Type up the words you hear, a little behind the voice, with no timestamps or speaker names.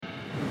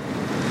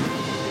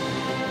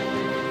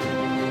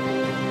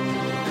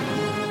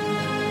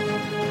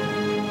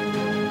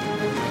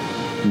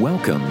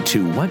Welcome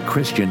to What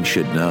Christians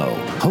Should Know,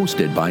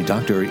 hosted by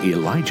Dr.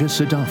 Elijah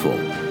Sadafel.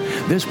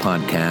 This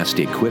podcast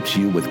equips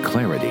you with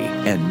clarity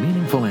and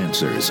meaningful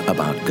answers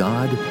about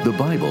God, the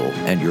Bible,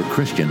 and your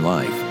Christian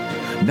life.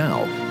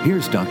 Now,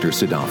 here's Dr.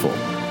 Sadafel.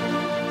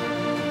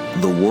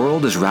 The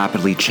world is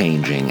rapidly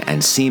changing,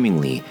 and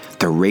seemingly,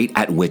 the rate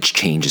at which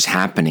change is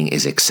happening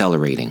is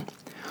accelerating.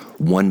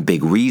 One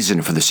big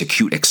reason for this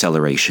acute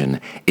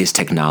acceleration is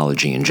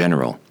technology in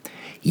general.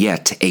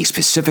 Yet, a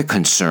specific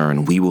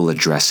concern we will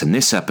address in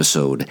this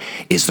episode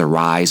is the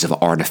rise of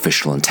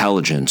artificial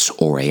intelligence,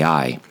 or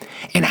AI,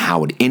 and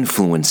how it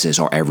influences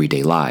our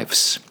everyday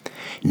lives.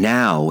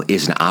 Now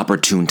is an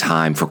opportune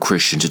time for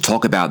Christians to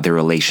talk about their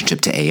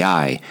relationship to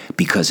AI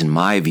because, in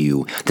my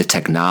view, the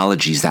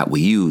technologies that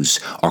we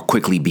use are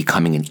quickly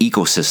becoming an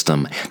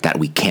ecosystem that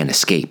we can't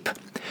escape.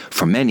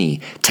 For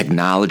many,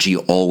 technology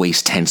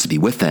always tends to be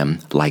with them,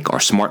 like our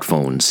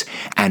smartphones,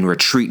 and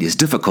retreat is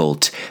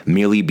difficult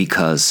merely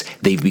because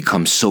they've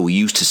become so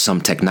used to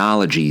some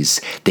technologies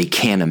they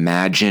can't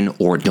imagine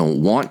or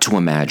don't want to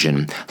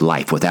imagine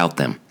life without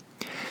them.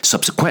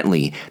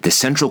 Subsequently, the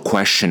central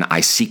question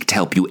I seek to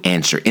help you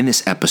answer in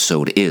this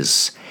episode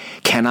is,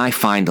 can I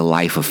find a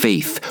life of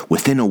faith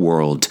within a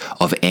world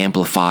of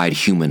amplified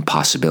human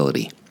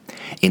possibility?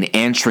 In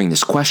answering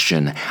this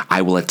question,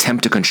 I will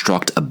attempt to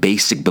construct a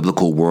basic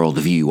biblical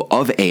worldview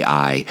of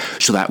AI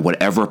so that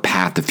whatever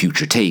path the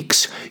future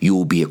takes, you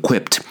will be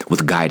equipped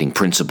with guiding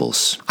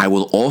principles. I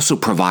will also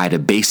provide a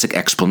basic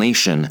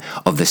explanation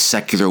of the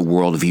secular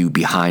worldview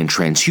behind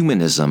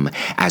transhumanism,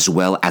 as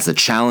well as the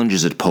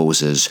challenges it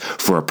poses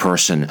for a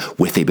person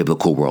with a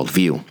biblical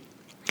worldview.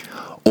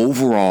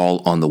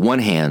 Overall, on the one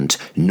hand,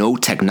 no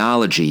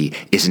technology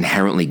is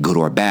inherently good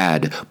or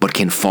bad, but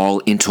can fall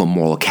into a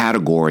moral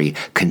category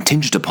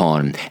contingent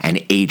upon an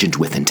agent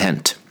with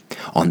intent.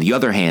 On the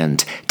other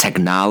hand,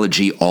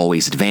 technology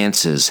always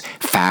advances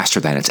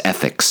faster than its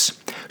ethics,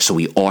 so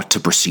we ought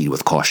to proceed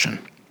with caution.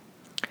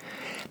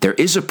 There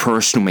is a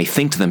person who may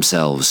think to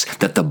themselves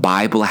that the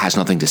Bible has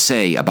nothing to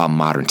say about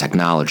modern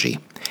technology.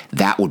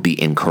 That would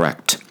be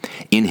incorrect.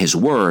 In His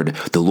Word,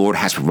 the Lord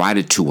has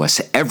provided to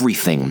us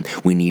everything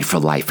we need for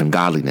life and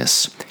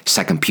godliness.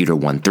 2 Peter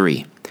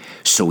 1:3.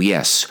 So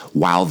yes,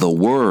 while the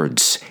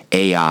words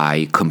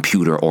AI,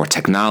 computer, or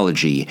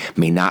technology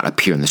may not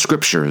appear in the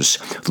Scriptures,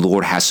 the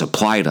Lord has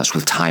supplied us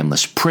with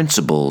timeless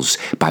principles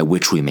by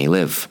which we may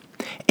live.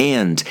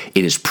 And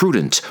it is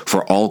prudent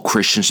for all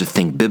Christians to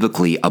think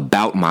biblically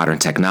about modern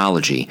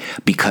technology,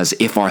 because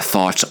if our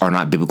thoughts are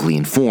not biblically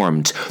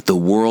informed, the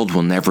world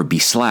will never be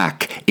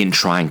slack in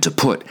trying to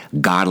put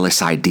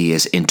godless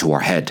ideas into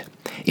our head.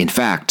 In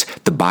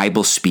fact, the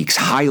Bible speaks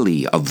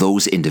highly of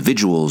those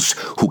individuals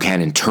who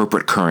can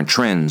interpret current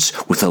trends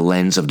with a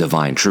lens of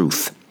divine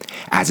truth.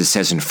 As it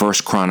says in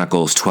 1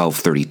 Chronicles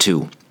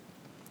 12:32.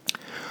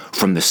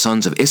 From the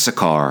sons of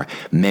Issachar,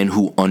 men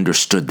who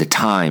understood the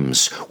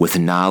times with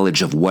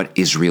knowledge of what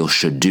Israel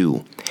should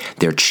do.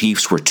 Their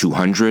chiefs were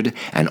 200,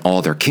 and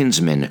all their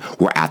kinsmen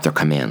were at their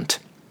command.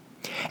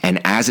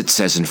 And as it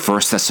says in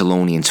 1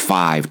 Thessalonians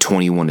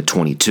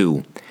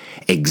 5:21-22,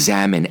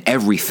 examine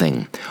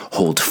everything,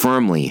 hold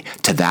firmly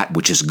to that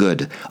which is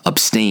good,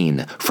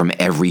 abstain from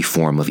every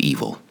form of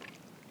evil.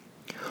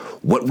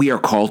 What we are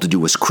called to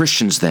do as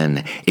Christians,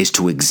 then, is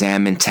to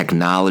examine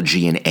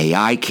technology and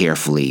AI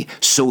carefully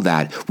so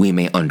that we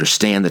may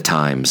understand the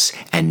times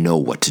and know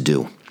what to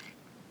do.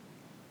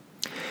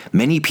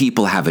 Many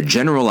people have a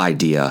general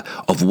idea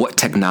of what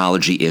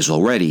technology is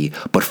already,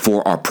 but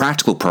for our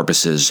practical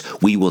purposes,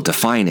 we will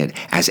define it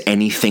as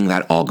anything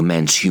that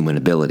augments human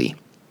ability.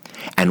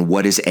 And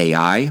what is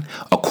AI?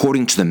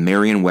 According to the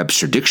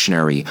Merriam-Webster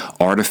Dictionary,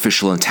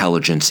 artificial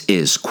intelligence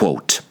is,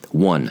 quote,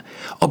 1.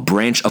 A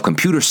branch of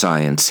computer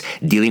science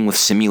dealing with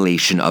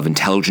simulation of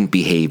intelligent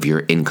behavior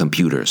in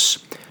computers.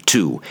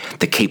 2.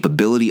 The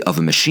capability of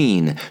a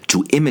machine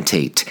to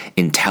imitate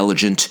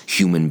intelligent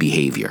human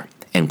behavior.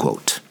 End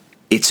quote.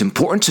 It's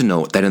important to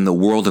note that in the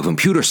world of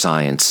computer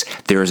science,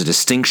 there is a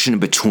distinction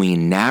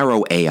between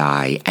narrow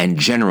AI and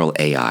general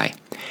AI.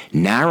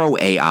 Narrow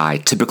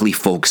AI typically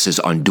focuses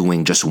on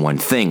doing just one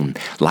thing,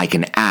 like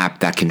an app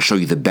that can show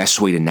you the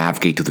best way to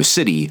navigate through the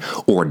city,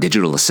 or a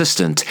digital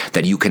assistant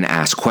that you can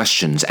ask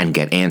questions and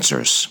get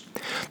answers.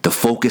 The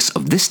focus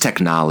of this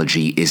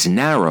technology is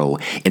narrow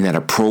in that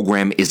a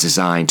program is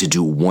designed to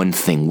do one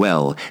thing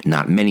well,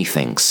 not many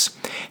things.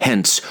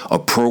 Hence, a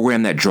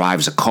program that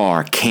drives a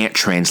car can't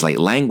translate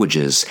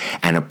languages,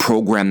 and a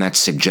program that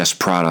suggests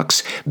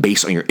products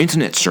based on your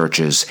internet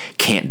searches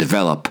can't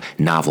develop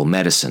novel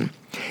medicine.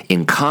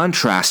 In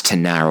contrast to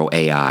narrow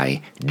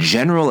AI,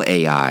 general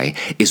AI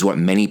is what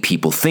many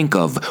people think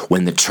of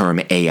when the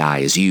term AI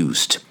is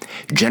used.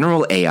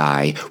 General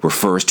AI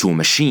refers to a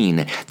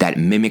machine that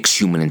mimics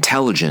human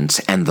intelligence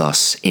and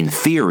thus, in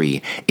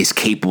theory, is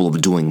capable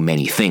of doing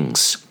many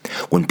things.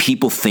 When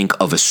people think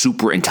of a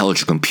super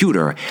intelligent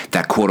computer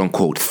that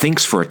quote-unquote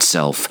thinks for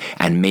itself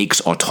and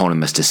makes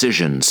autonomous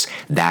decisions,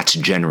 that's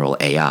general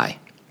AI.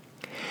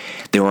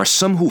 There are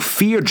some who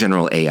fear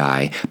general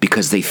AI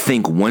because they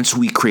think once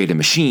we create a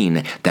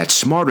machine that's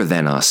smarter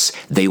than us,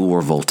 they will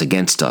revolt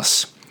against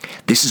us.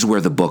 This is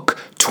where the book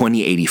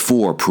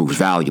 2084 proves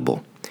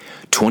valuable.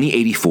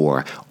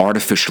 2084,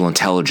 Artificial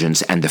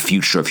Intelligence and the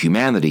Future of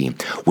Humanity,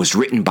 was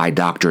written by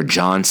Dr.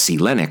 John C.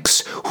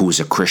 Lennox, who is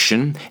a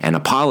Christian, an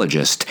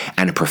apologist,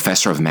 and a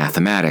professor of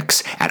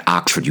mathematics at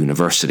Oxford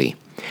University.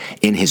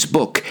 In his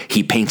book,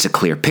 he paints a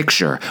clear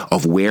picture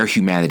of where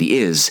humanity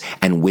is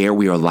and where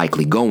we are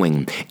likely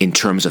going in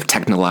terms of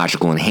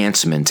technological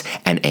enhancement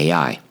and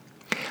AI.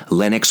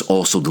 Lennox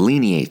also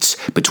delineates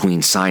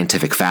between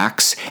scientific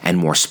facts and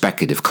more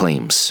speculative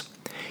claims.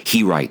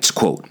 He writes,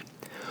 quote,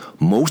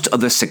 "Most of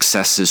the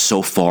successes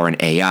so far in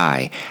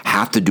AI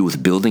have to do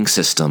with building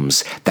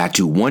systems that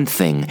do one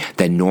thing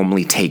that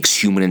normally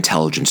takes human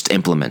intelligence to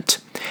implement.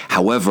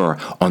 However,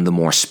 on the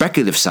more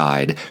speculative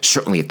side,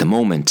 certainly at the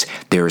moment,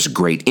 there is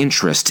great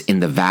interest in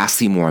the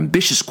vastly more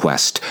ambitious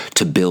quest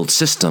to build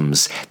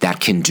systems that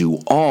can do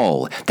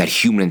all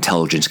that human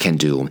intelligence can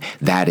do,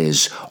 that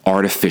is,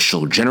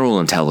 artificial general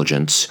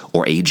intelligence,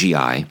 or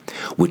AGI,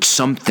 which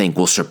some think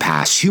will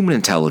surpass human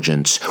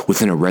intelligence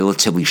within a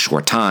relatively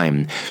short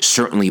time,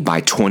 certainly by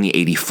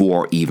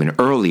 2084 or even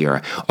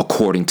earlier,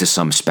 according to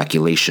some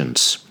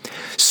speculations.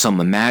 Some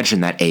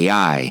imagine that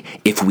AI,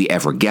 if we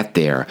ever get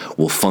there,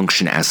 will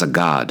function as a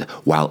god,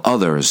 while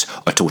others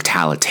a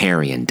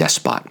totalitarian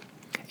despot."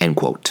 End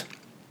quote.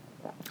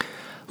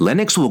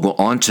 Lennox will go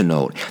on to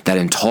note that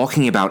in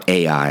talking about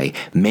AI,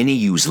 many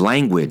use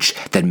language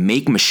that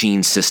make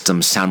machine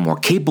systems sound more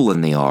capable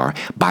than they are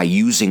by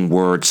using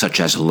words such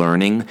as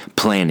learning,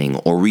 planning,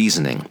 or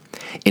reasoning.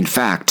 In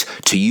fact,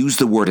 to use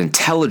the word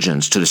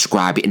intelligence to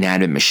describe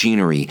inanimate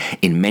machinery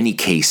in many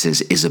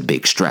cases is a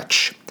big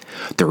stretch.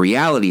 The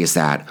reality is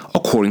that,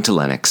 according to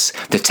Lennox,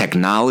 the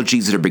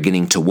technologies that are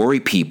beginning to worry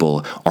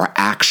people are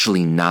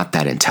actually not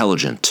that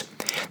intelligent.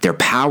 Their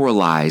power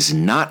lies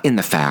not in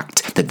the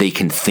fact that they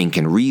can think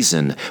and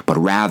reason,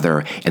 but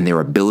rather in their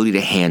ability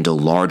to handle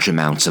large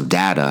amounts of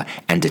data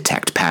and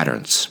detect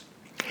patterns.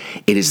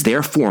 It is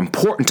therefore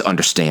important to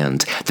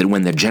understand that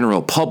when the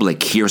general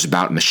public hears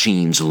about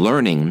machines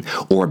learning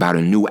or about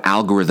a new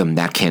algorithm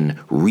that can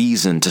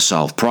reason to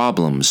solve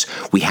problems,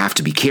 we have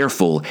to be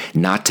careful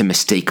not to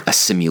mistake a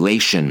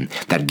simulation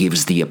that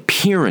gives the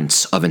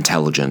appearance of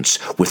intelligence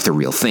with the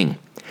real thing.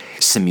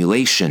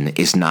 Simulation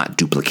is not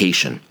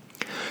duplication.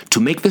 To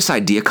make this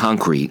idea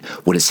concrete,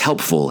 what is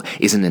helpful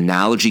is an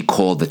analogy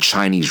called the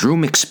Chinese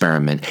room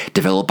experiment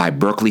developed by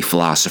Berkeley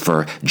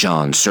philosopher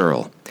John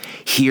Searle.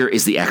 Here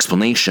is the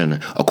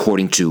explanation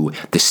according to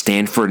the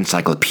Stanford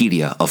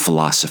Encyclopedia of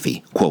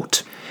Philosophy.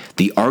 Quote,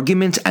 "The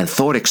argument and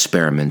thought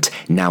experiment,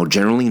 now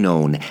generally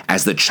known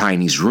as the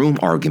Chinese room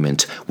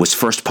argument, was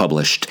first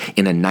published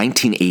in a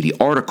 1980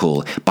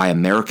 article by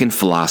American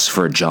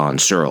philosopher John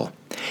Searle.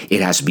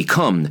 It has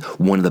become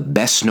one of the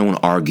best-known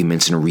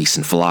arguments in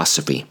recent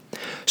philosophy.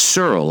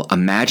 Searle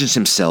imagines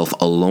himself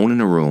alone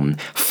in a room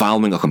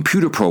following a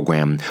computer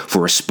program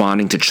for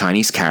responding to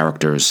Chinese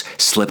characters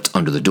slipped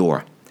under the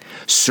door.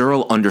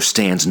 Searle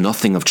understands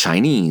nothing of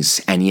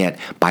Chinese, and yet,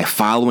 by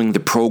following the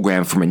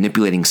program for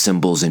manipulating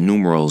symbols and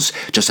numerals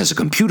just as a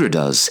computer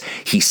does,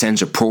 he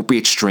sends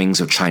appropriate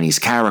strings of Chinese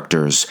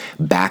characters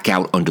back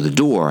out under the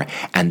door,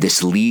 and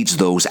this leads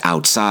those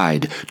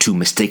outside to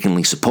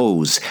mistakenly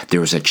suppose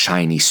there is a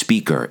Chinese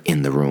speaker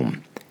in the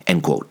room."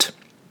 End quote.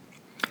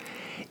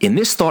 In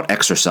this thought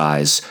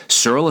exercise,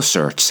 Searle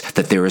asserts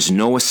that there is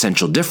no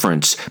essential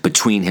difference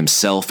between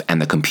himself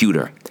and the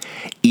computer.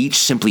 Each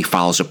simply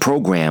follows a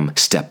program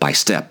step by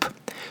step.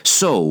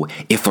 So,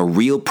 if a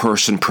real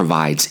person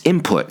provides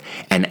input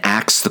and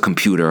asks the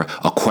computer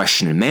a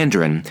question in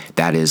Mandarin,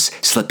 that is,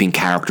 slipping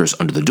characters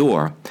under the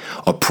door,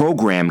 a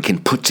program can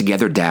put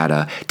together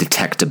data,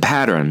 detect a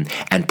pattern,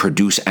 and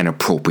produce an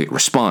appropriate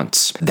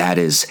response, that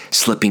is,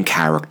 slipping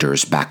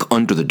characters back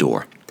under the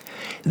door.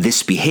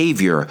 This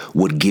behavior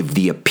would give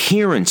the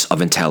appearance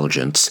of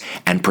intelligence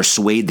and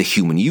persuade the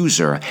human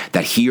user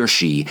that he or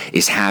she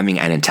is having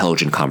an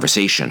intelligent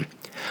conversation.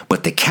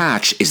 But the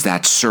catch is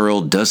that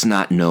Searle does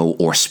not know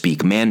or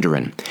speak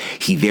Mandarin.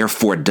 He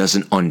therefore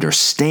doesn't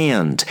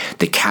understand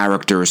the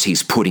characters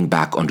he's putting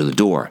back under the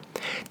door.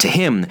 To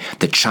him,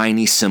 the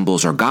Chinese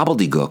symbols are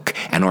gobbledygook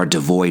and are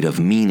devoid of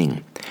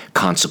meaning.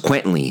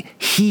 Consequently,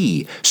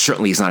 he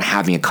certainly is not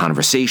having a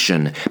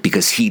conversation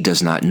because he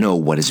does not know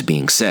what is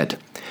being said.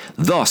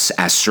 Thus,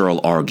 as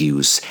Searle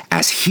argues,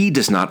 as he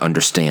does not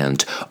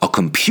understand, a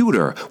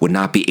computer would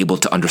not be able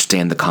to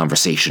understand the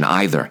conversation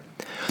either.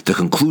 The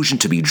conclusion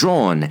to be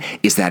drawn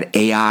is that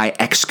AI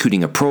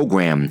executing a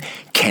program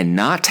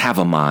cannot have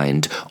a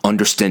mind,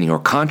 understanding, or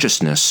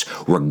consciousness,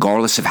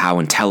 regardless of how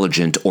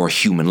intelligent or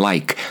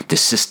human-like the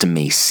system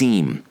may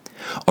seem.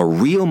 A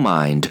real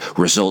mind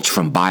results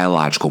from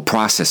biological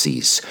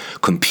processes.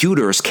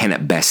 Computers can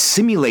at best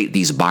simulate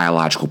these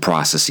biological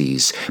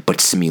processes,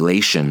 but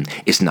simulation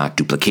is not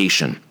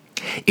duplication.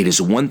 It is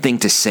one thing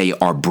to say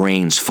our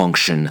brains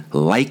function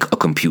like a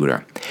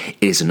computer.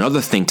 It is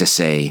another thing to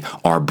say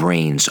our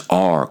brains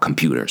are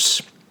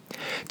computers.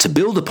 To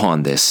build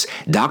upon this,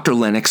 Dr.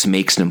 Lennox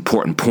makes an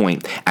important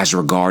point as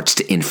regards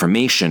to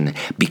information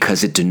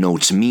because it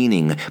denotes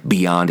meaning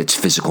beyond its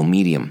physical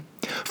medium.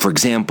 For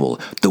example,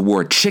 the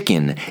word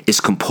chicken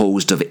is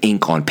composed of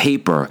ink on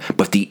paper,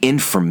 but the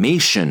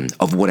information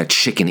of what a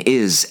chicken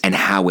is and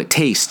how it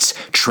tastes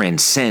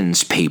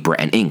transcends paper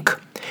and ink.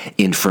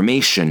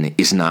 Information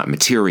is not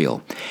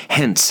material.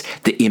 Hence,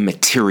 the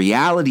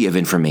immateriality of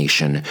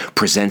information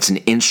presents an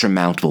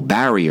insurmountable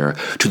barrier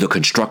to the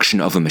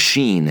construction of a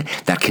machine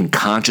that can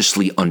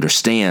consciously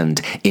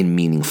understand in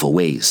meaningful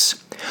ways.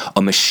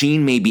 A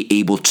machine may be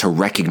able to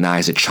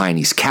recognize a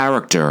Chinese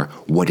character,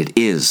 what it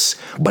is,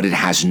 but it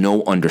has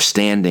no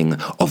understanding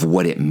of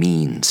what it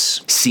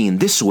means. Seen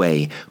this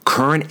way,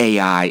 current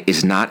AI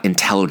is not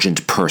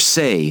intelligent per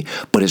se,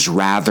 but is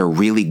rather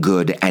really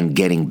good and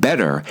getting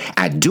better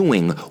at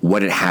doing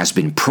what it has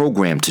been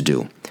programmed to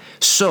do.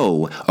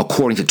 So,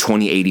 according to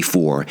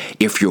 2084,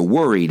 if you're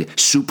worried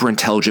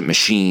superintelligent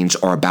machines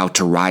are about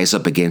to rise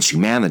up against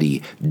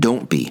humanity,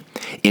 don't be.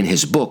 In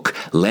his book,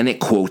 Lennox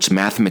quotes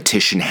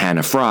mathematician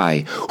Hannah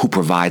Fry, who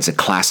provides a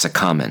classic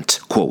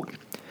comment, quote,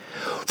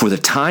 "For the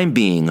time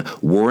being,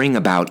 worrying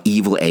about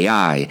evil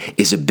AI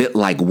is a bit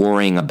like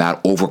worrying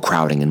about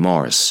overcrowding in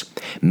Mars.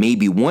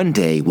 Maybe one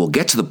day we'll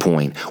get to the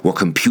point where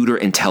computer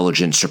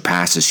intelligence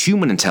surpasses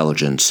human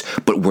intelligence,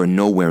 but we're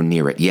nowhere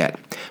near it yet.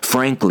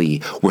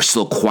 Frankly, we're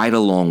still quite a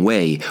long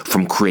way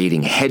from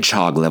creating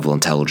hedgehog-level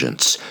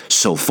intelligence.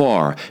 So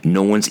far,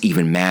 no one's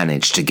even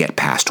managed to get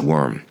past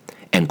worm."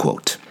 End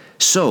quote.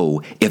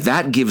 So, if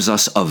that gives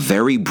us a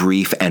very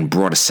brief and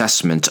broad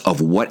assessment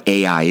of what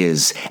AI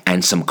is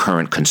and some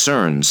current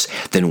concerns,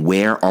 then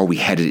where are we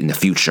headed in the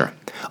future?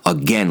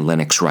 Again,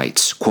 Lennox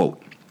writes, quote,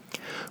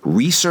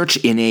 "Research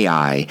in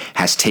AI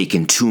has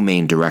taken two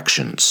main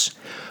directions.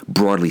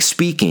 Broadly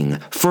speaking,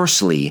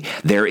 firstly,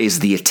 there is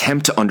the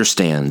attempt to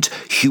understand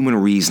human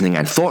reasoning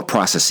and thought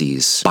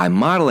processes by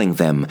modeling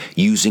them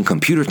using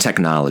computer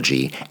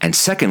technology, and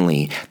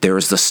secondly, there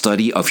is the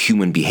study of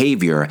human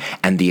behavior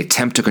and the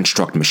attempt to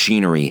construct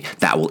machinery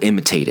that will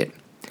imitate it.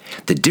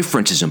 The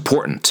difference is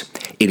important.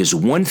 It is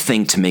one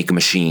thing to make a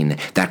machine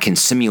that can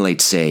simulate,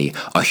 say,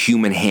 a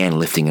human hand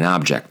lifting an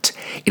object.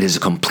 It is a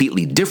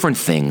completely different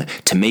thing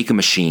to make a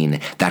machine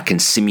that can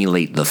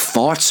simulate the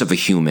thoughts of a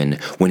human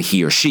when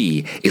he or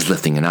she is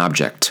lifting an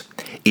object.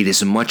 It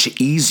is much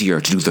easier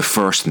to do the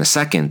first and the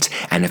second,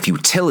 and if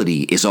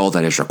utility is all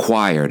that is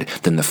required,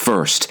 then the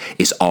first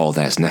is all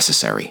that is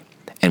necessary."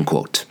 End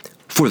quote.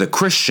 For the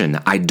Christian,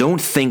 I don't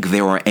think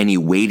there are any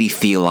weighty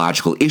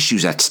theological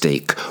issues at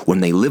stake when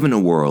they live in a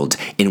world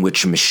in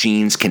which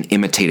machines can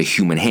imitate a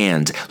human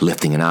hand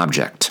lifting an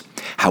object.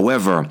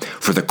 However,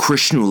 for the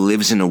Christian who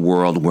lives in a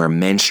world where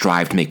men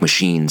strive to make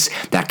machines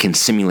that can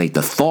simulate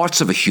the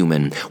thoughts of a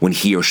human when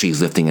he or she is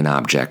lifting an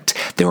object,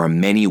 there are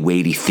many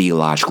weighty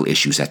theological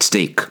issues at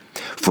stake.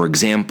 For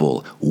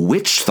example,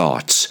 which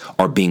thoughts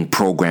are being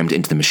programmed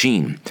into the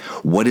machine?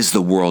 What is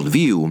the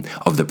worldview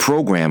of the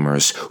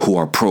programmers who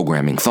are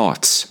programming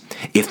thoughts?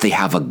 If they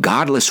have a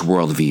godless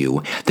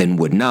worldview, then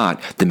would not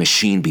the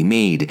machine be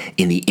made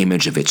in the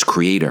image of its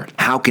creator?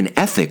 How can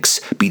ethics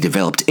be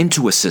developed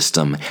into a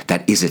system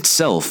that is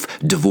itself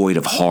devoid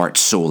of heart,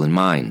 soul, and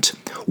mind?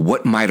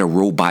 What might a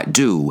robot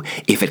do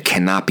if it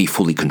cannot be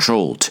fully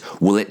controlled?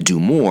 Will it do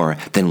more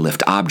than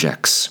lift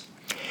objects?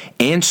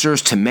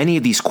 Answers to many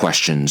of these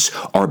questions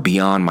are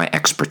beyond my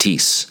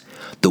expertise.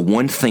 The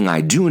one thing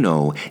I do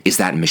know is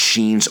that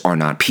machines are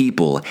not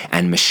people,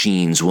 and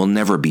machines will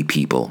never be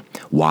people.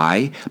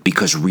 Why?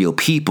 Because real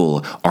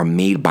people are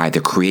made by the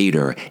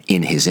Creator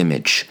in His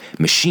image.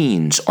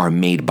 Machines are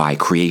made by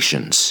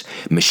creations.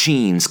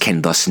 Machines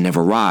can thus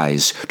never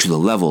rise to the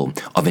level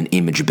of an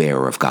image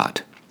bearer of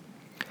God.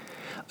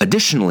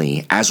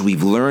 Additionally, as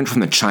we've learned from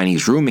the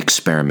Chinese room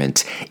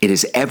experiment, it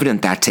is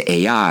evident that to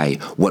AI,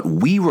 what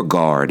we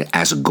regard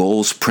as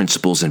goals,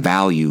 principles, and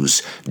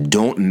values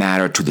don't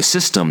matter to the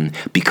system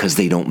because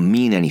they don't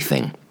mean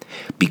anything.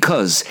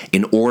 Because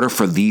in order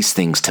for these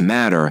things to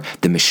matter,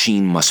 the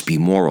machine must be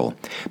moral.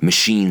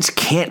 Machines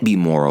can't be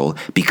moral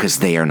because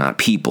they are not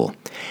people.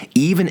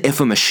 Even if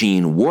a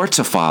machine were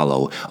to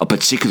follow a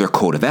particular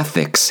code of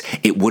ethics,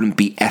 it wouldn't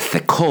be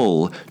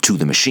ethical to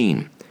the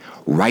machine.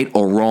 Right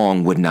or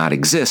wrong would not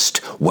exist.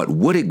 What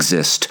would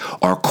exist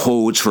are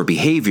codes for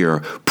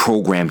behavior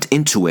programmed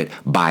into it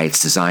by its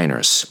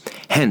designers.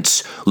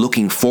 Hence,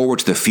 looking forward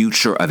to the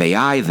future of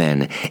AI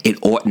then, it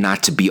ought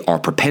not to be our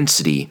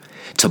propensity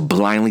to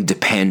blindly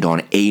depend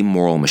on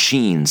amoral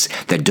machines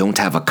that don't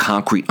have a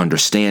concrete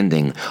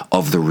understanding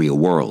of the real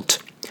world.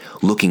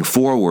 Looking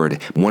forward,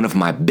 one of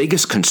my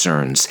biggest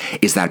concerns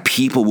is that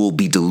people will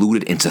be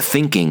deluded into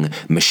thinking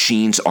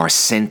machines are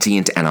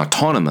sentient and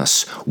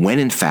autonomous when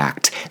in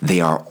fact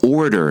they are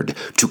ordered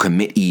to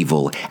commit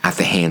evil at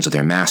the hands of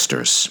their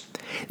masters.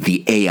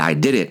 The AI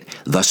did it,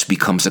 thus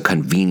becomes a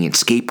convenient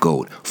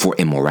scapegoat for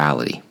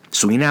immorality.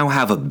 So we now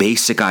have a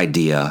basic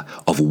idea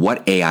of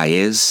what AI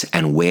is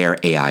and where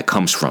AI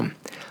comes from.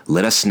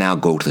 Let us now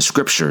go to the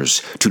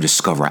scriptures to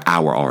discover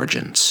our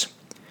origins.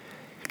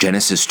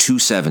 Genesis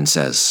 2:7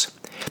 says,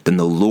 Then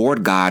the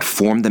Lord God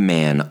formed the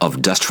man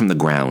of dust from the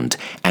ground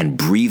and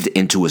breathed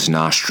into his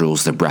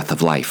nostrils the breath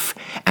of life,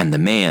 and the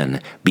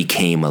man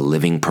became a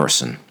living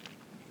person.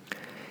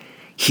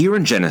 Here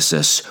in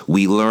Genesis,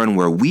 we learn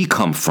where we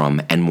come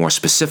from, and more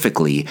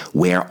specifically,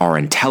 where our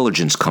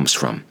intelligence comes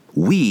from.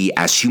 We,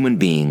 as human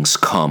beings,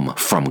 come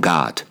from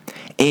God.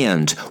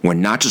 And we're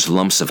not just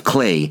lumps of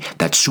clay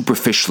that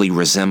superficially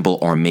resemble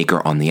our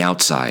Maker on the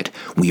outside.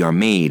 We are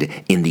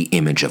made in the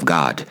image of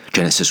God,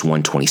 Genesis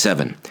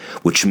 1:27,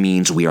 which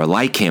means we are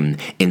like him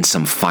in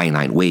some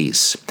finite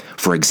ways.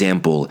 For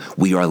example,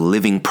 we are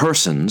living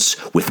persons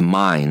with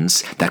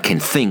minds that can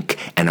think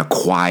and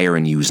acquire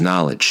and use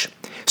knowledge.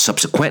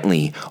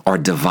 Subsequently, our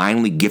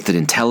divinely gifted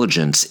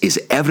intelligence is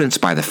evidenced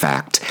by the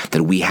fact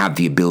that we have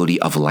the ability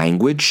of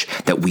language,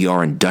 that we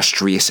are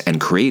industrious and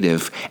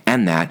creative,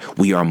 and that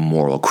we are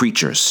moral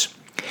creatures.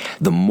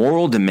 The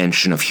moral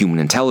dimension of human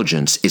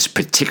intelligence is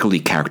particularly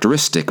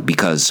characteristic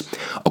because,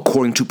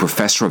 according to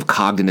Professor of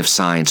Cognitive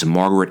Science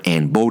Margaret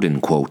Ann Bowden,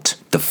 quote,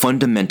 "The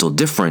fundamental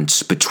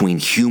difference between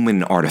human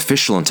and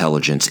artificial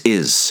intelligence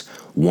is,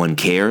 one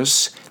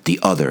cares, the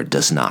other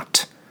does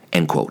not,"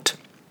 end quote.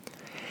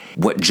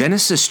 What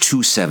Genesis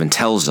 2:7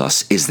 tells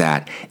us is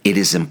that it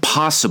is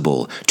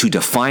impossible to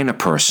define a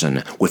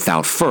person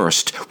without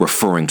first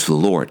referring to the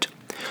Lord.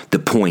 The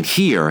point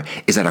here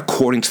is that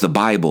according to the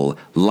Bible,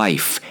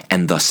 life,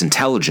 and thus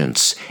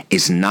intelligence,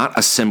 is not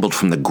assembled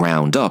from the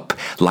ground up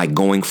like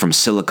going from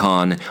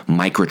silicon,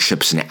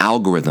 microchips, and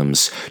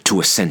algorithms to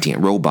a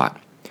sentient robot.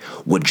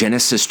 What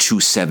Genesis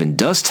 2:7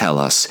 does tell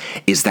us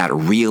is that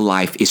real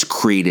life is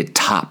created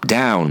top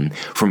down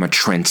from a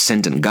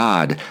transcendent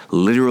God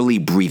literally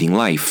breathing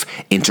life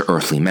into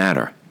earthly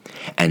matter.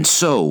 And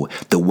so,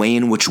 the way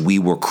in which we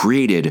were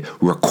created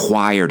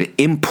required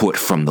input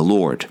from the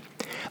Lord.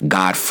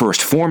 God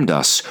first formed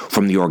us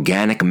from the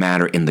organic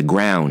matter in the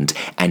ground,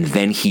 and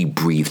then he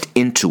breathed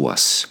into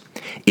us.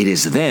 It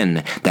is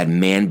then that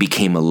man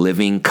became a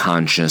living,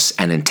 conscious,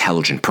 and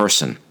intelligent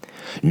person.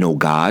 No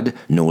God,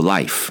 no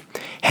life.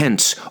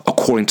 Hence,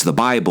 according to the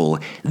Bible,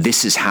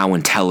 this is how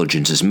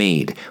intelligence is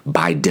made,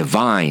 by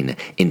divine,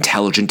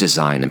 intelligent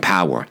design and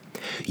power.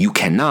 You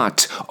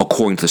cannot,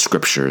 according to the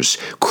scriptures,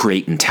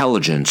 create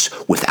intelligence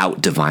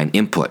without divine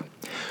input.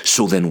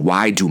 So then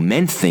why do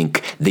men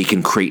think they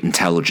can create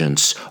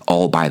intelligence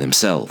all by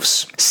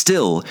themselves?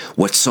 Still,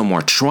 what some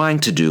are trying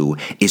to do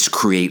is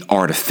create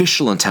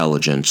artificial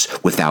intelligence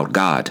without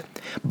God.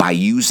 By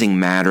using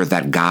matter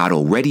that God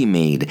already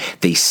made,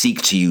 they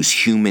seek to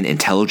use human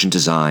intelligent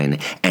design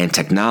and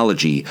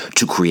technology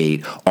to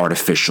create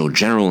artificial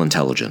general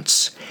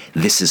intelligence.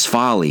 This is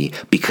folly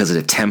because it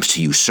attempts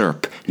to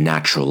usurp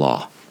natural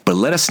law. But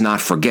let us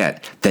not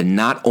forget that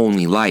not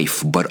only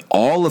life, but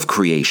all of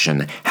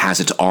creation has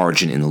its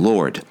origin in the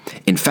Lord.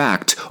 In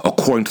fact,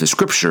 according to the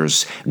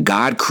scriptures,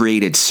 God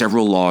created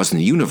several laws in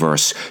the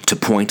universe to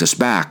point us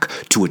back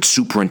to its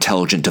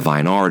superintelligent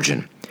divine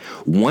origin.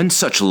 One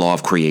such law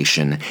of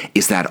creation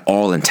is that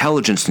all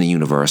intelligence in the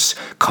universe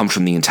comes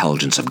from the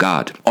intelligence of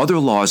God. Other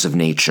laws of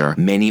nature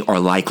many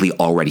are likely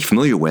already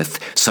familiar with,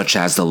 such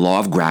as the law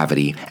of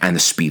gravity and the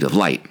speed of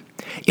light.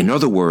 In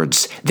other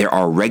words, there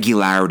are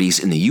regularities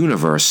in the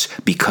universe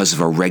because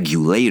of a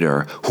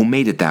regulator who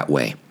made it that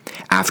way.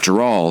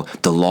 After all,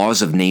 the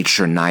laws of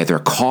nature neither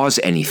cause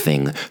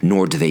anything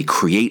nor do they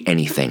create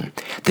anything.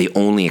 They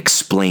only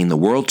explain the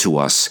world to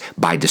us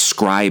by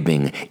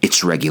describing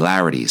its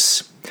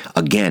regularities.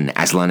 Again,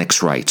 as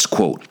Lennox writes,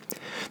 quote,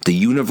 "The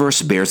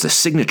universe bears the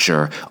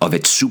signature of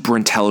its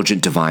superintelligent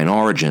divine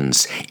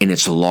origins in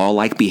its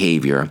law-like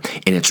behavior,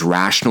 in its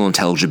rational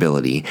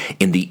intelligibility,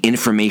 in the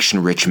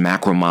information-rich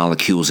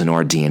macromolecules in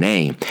our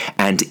DNA,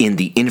 and in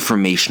the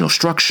informational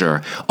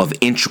structure of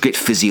intricate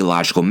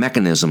physiological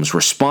mechanisms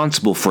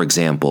responsible, for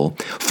example,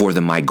 for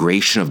the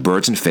migration of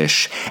birds and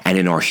fish, and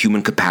in our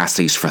human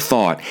capacities for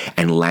thought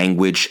and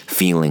language,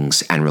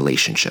 feelings, and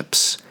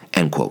relationships."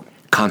 End quote.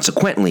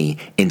 Consequently,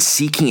 in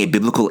seeking a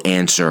biblical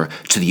answer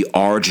to the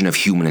origin of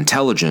human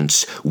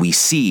intelligence, we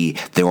see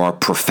there are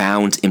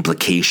profound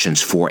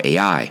implications for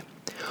AI.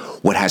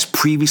 What has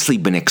previously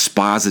been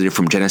exposited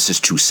from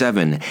Genesis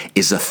 2:7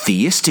 is a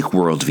theistic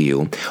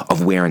worldview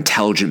of where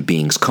intelligent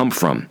beings come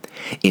from.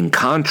 In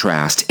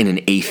contrast, in an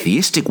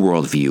atheistic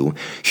worldview,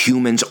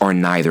 humans are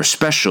neither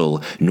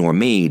special nor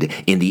made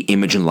in the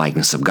image and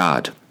likeness of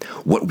God.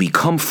 What we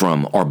come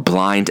from are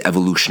blind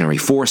evolutionary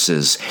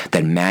forces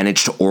that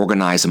manage to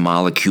organize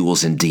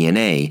molecules in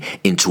DNA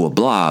into a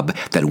blob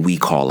that we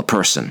call a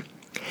person.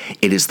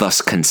 It is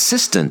thus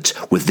consistent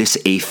with this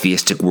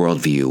atheistic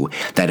worldview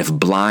that if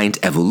blind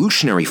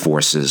evolutionary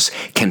forces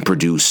can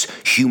produce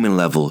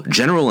human-level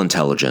general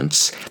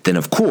intelligence, then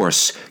of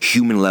course,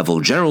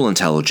 human-level general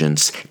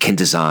intelligence can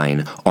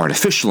design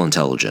artificial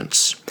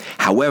intelligence.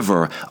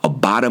 However, a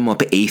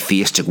bottom-up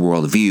atheistic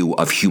worldview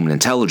of human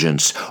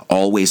intelligence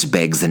always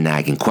begs the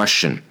nagging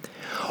question: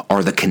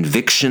 are the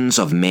convictions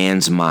of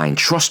man's mind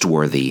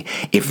trustworthy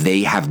if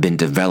they have been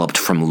developed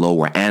from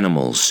lower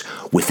animals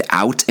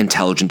without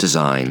intelligent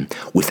design,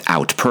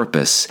 without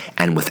purpose,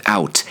 and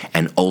without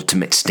an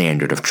ultimate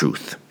standard of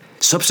truth?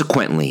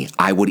 Subsequently,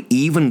 I would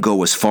even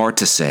go as far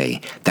to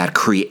say that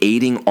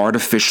creating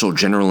artificial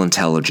general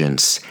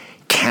intelligence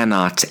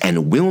cannot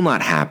and will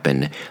not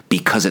happen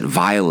because it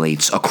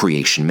violates a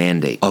creation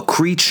mandate. A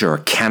creature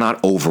cannot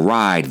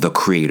override the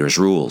Creator's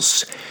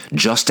rules.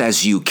 Just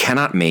as you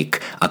cannot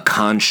make a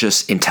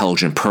conscious,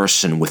 intelligent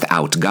person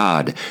without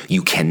God,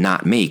 you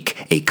cannot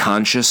make a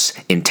conscious,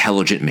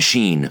 intelligent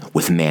machine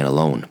with man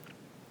alone.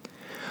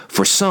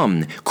 For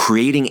some,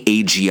 creating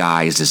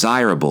AGI is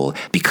desirable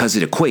because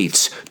it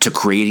equates to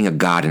creating a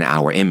God in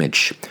our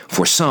image.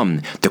 For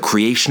some, the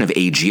creation of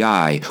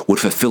AGI would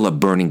fulfill a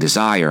burning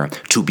desire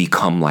to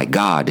become like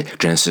God,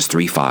 Genesis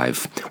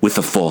 3:5, with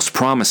the false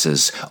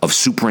promises of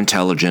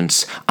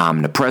superintelligence,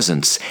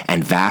 omnipresence,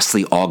 and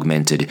vastly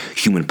augmented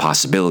human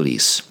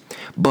possibilities.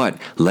 But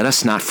let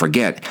us not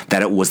forget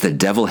that it was the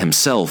devil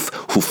himself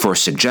who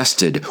first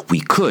suggested we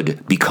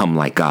could become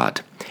like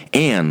God.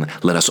 And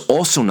let us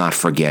also not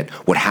forget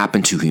what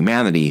happened to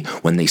humanity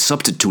when they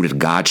substituted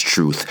God's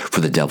truth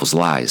for the devil's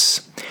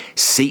lies.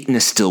 Satan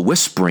is still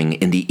whispering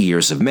in the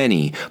ears of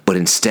many, but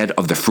instead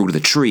of the fruit of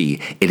the tree,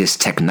 it is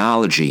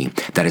technology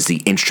that is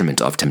the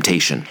instrument of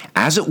temptation.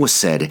 As it was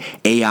said,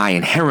 AI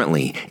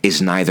inherently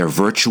is neither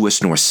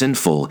virtuous nor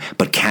sinful,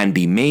 but can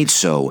be made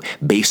so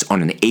based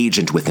on an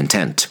agent with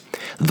intent.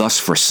 Thus,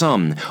 for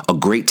some, a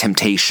great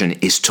temptation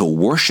is to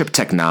worship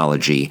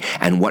technology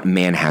and what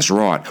man has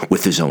wrought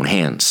with his own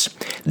hands.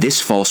 This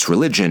false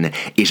religion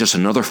is just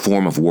another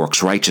form of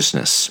works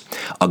righteousness.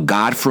 A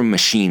God from a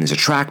machine is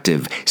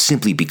attractive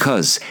simply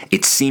because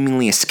it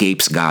seemingly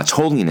escapes God's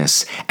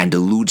holiness and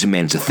deludes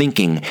men into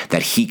thinking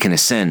that he can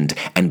ascend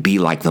and be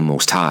like the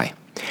Most High.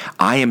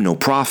 I am no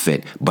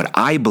prophet, but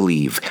I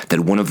believe that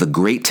one of the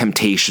great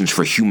temptations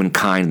for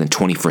humankind in the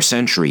 21st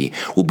century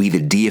will be the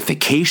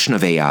deification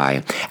of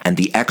AI and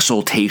the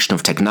exaltation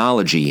of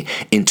technology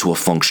into a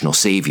functional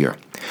savior.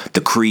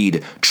 The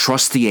creed,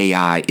 "Trust the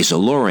AI," is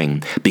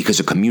alluring because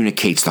it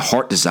communicates the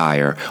heart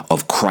desire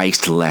of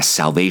Christ-less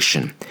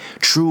salvation.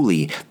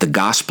 Truly, the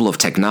gospel of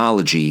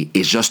technology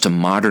is just a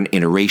modern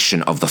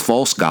iteration of the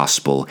false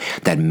gospel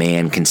that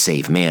man can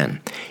save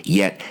man.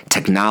 Yet,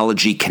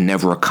 technology can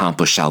never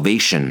accomplish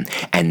salvation,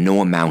 and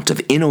no amount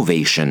of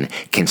innovation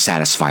can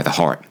satisfy the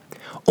heart.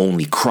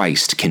 Only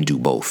Christ can do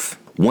both.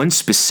 One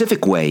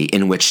specific way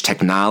in which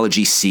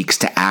technology seeks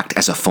to act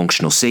as a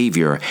functional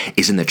savior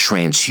is in the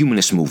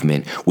transhumanist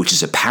movement, which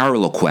is a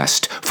parallel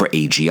quest for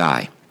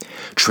AGI.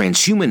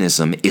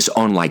 Transhumanism is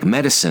unlike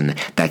medicine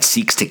that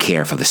seeks to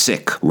care for the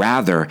sick.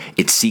 Rather,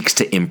 it seeks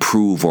to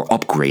improve or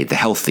upgrade the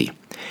healthy.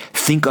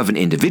 Think of an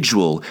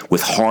individual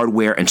with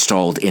hardware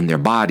installed in their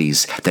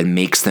bodies that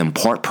makes them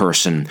part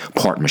person,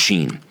 part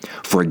machine.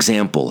 For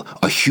example,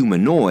 a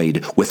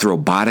humanoid with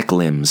robotic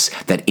limbs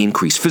that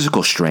increase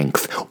physical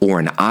strength, or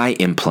an eye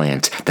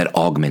implant that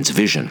augments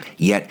vision.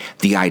 Yet,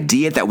 the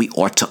idea that we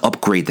ought to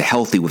upgrade the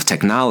healthy with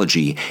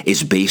technology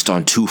is based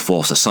on two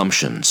false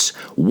assumptions.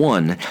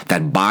 One,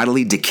 that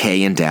bodily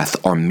decay and death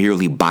are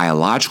merely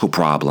biological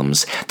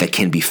problems that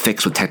can be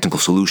fixed with technical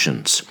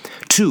solutions.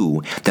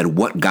 Two, that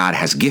what God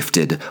has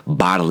gifted,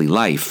 bodily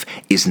life,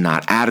 is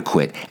not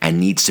adequate and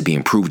needs to be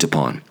improved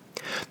upon.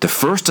 The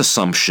first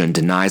assumption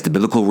denies the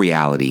biblical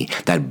reality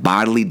that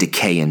bodily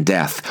decay and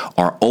death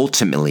are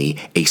ultimately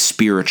a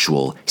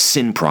spiritual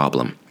sin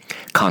problem.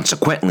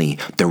 Consequently,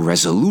 the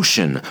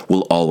resolution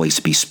will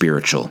always be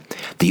spiritual.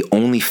 The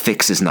only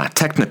fix is not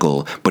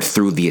technical, but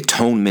through the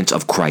atonement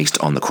of Christ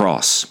on the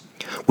cross.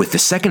 With the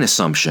second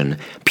assumption,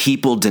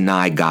 people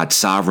deny God's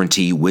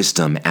sovereignty,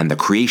 wisdom, and the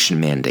creation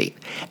mandate,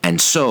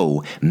 and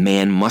so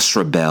man must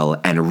rebel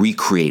and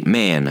recreate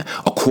man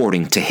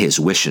according to his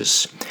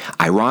wishes.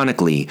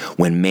 Ironically,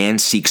 when man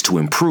seeks to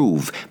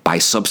improve by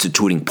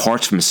substituting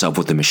parts of himself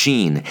with the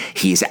machine,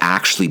 he is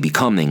actually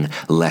becoming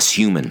less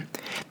human.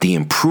 The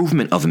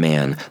improvement of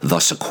man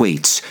thus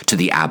equates to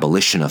the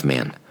abolition of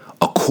man.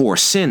 A core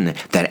sin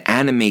that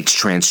animates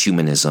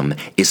transhumanism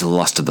is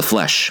lust of the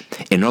flesh.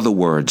 In other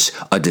words,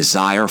 a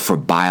desire for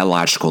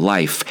biological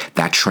life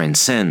that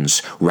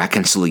transcends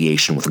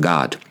reconciliation with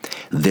God.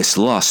 This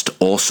lust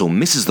also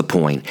misses the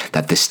point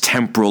that this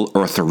temporal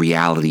earthly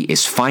reality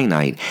is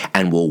finite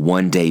and will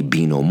one day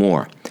be no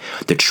more.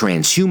 The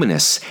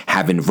transhumanists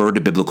have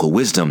inverted biblical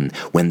wisdom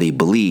when they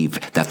believe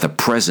that the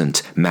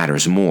present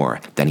matters more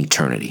than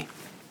eternity.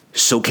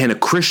 So can a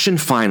Christian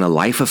find a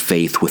life of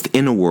faith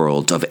within a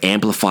world of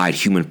amplified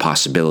human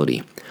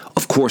possibility?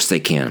 Of course they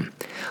can.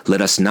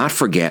 Let us not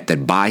forget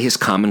that by his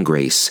common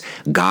grace,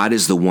 God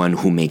is the one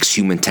who makes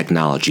human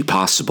technology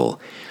possible.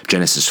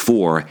 Genesis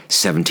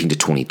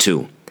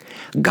 4:17-22.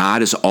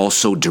 God is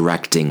also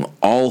directing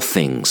all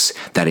things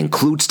that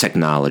includes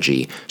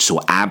technology,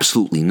 so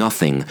absolutely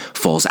nothing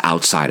falls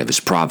outside of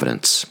his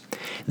providence.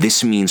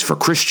 This means for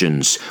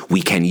Christians,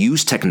 we can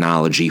use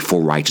technology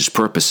for righteous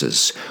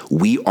purposes.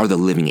 We are the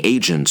living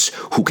agents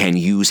who can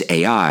use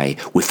AI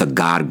with a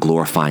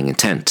God-glorifying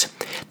intent.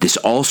 This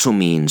also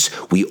means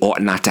we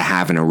ought not to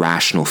have an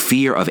irrational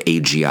fear of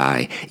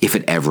AGI if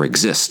it ever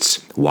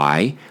exists.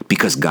 Why?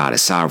 Because God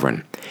is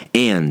sovereign.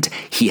 And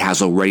He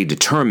has already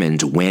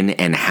determined when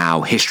and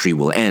how history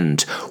will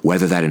end,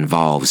 whether that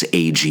involves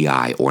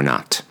AGI or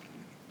not.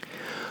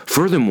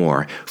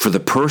 Furthermore, for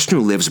the person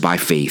who lives by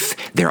faith,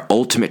 their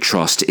ultimate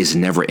trust is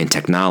never in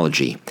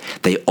technology.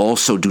 They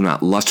also do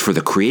not lust for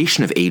the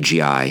creation of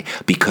AGI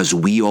because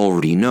we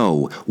already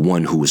know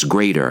one who is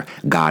greater,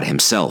 God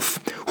Himself,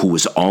 who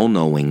is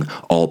all-knowing,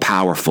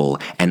 all-powerful,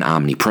 and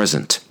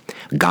omnipresent.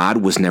 God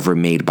was never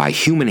made by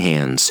human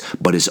hands,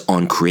 but is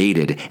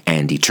uncreated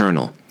and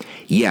eternal.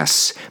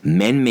 Yes,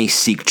 men may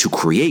seek to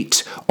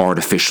create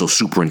artificial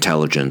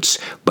superintelligence,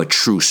 but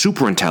true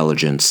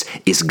superintelligence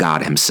is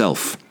God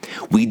Himself.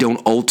 We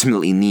don't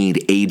ultimately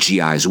need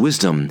AGI's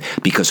wisdom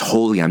because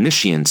Holy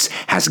Omniscience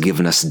has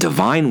given us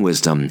divine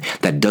wisdom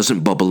that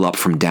doesn't bubble up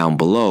from down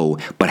below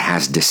but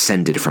has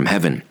descended from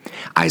heaven.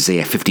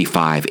 Isaiah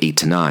 55,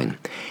 8-9.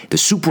 The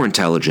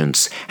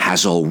superintelligence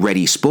has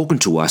already spoken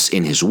to us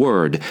in His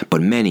Word,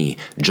 but many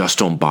just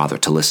don't bother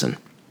to listen.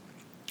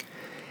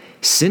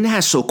 Sin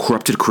has so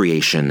corrupted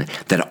creation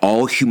that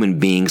all human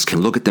beings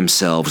can look at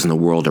themselves and the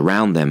world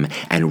around them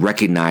and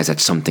recognize that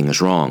something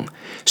is wrong.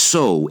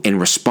 So, in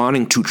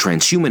responding to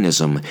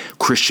transhumanism,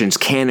 Christians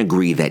can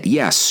agree that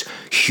yes,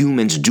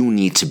 humans do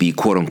need to be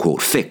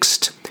quote-unquote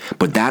fixed.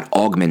 But that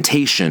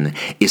augmentation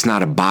is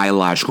not a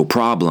biological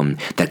problem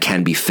that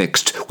can be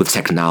fixed with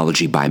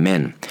technology by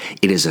men.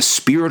 It is a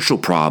spiritual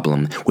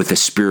problem with a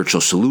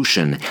spiritual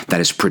solution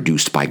that is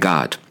produced by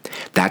God.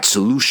 That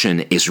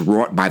solution is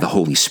wrought by the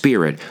Holy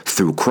Spirit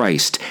through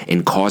Christ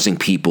in causing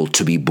people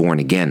to be born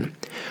again.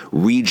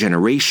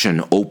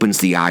 Regeneration opens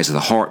the eyes of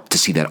the heart to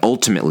see that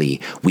ultimately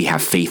we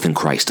have faith in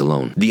Christ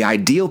alone. The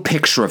ideal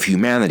picture of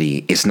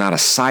humanity is not a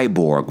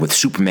cyborg with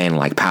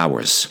Superman-like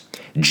powers.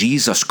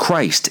 Jesus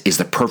Christ is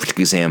the perfect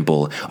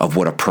example of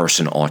what a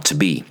person ought to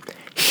be.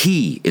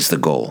 He is the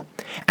goal.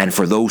 And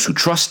for those who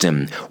trust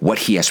Him, what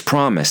He has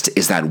promised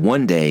is that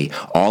one day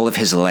all of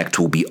His elect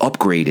will be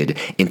upgraded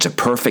into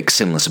perfect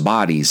sinless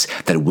bodies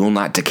that will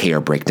not decay or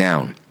break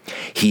down.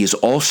 He is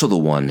also the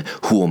one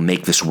who will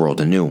make this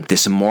world anew.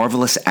 This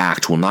marvelous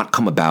act will not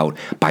come about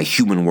by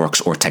human works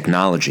or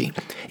technology.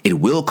 It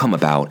will come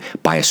about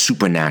by a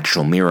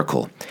supernatural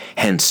miracle.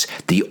 Hence,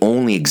 the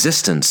only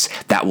existence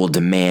that will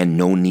demand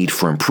no need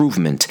for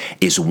improvement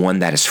is one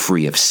that is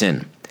free of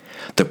sin.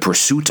 The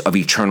pursuit of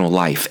eternal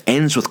life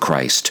ends with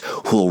Christ,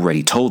 who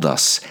already told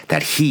us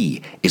that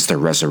He is the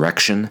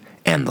resurrection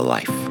and the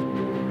life.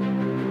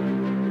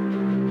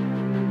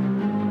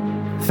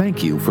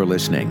 Thank you for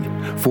listening.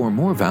 For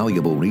more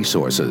valuable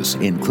resources,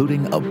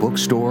 including a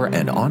bookstore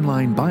and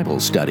online Bible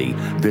study,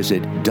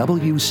 visit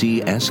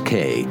wcsk.org.